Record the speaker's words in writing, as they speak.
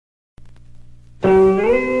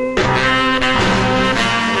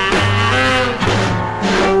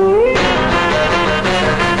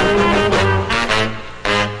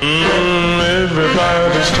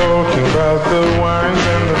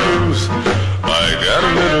got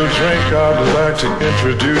a little drink I'd like to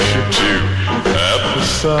introduce you to. Apple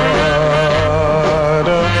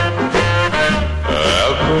cider,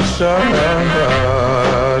 apple cider.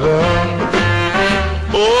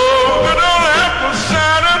 Oh, good old apple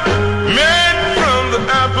cider, made from the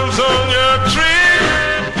apples on your tree.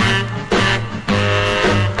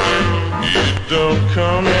 It don't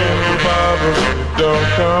come in bottles, it don't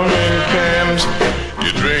come in cans.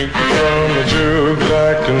 You drink from a jug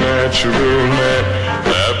like a natural man.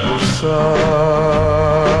 Apple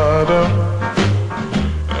cider,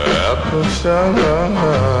 apple cider.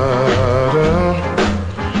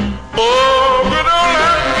 Oh, good old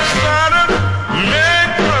apple cider,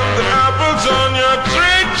 made from the apples on your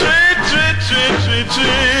trees.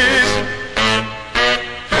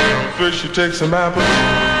 First you take some apples,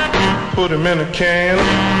 put them in a can.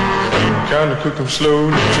 Kinda cook them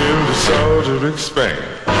slowly till the cider expand.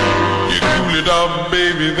 You cool it off,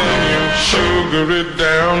 baby, then you sugar it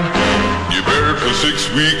down. You bury it for 6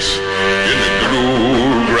 weeks in the good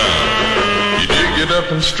old ground. You dig it up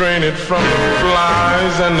and strain it from the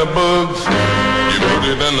flies and the bugs. You put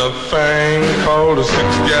it in a thing called a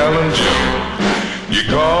 6-gallon jug. You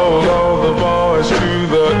call all the boys to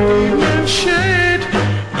the evening shade,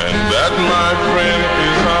 and that, my friend,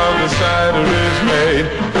 is how the cider is made.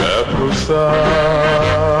 Apple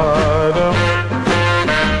cider,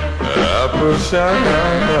 apple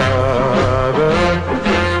cider.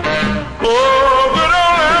 Oh, good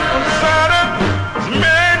old apple cider is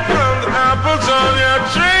made from the apples on your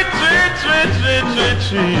trees.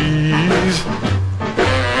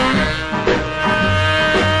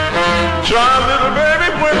 Try, little baby,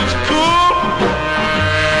 when it's cool.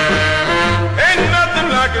 Ain't nothing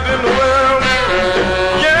like it in the world.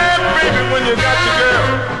 Yeah, baby, when you got your girl.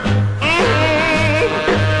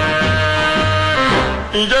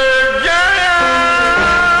 Yeah.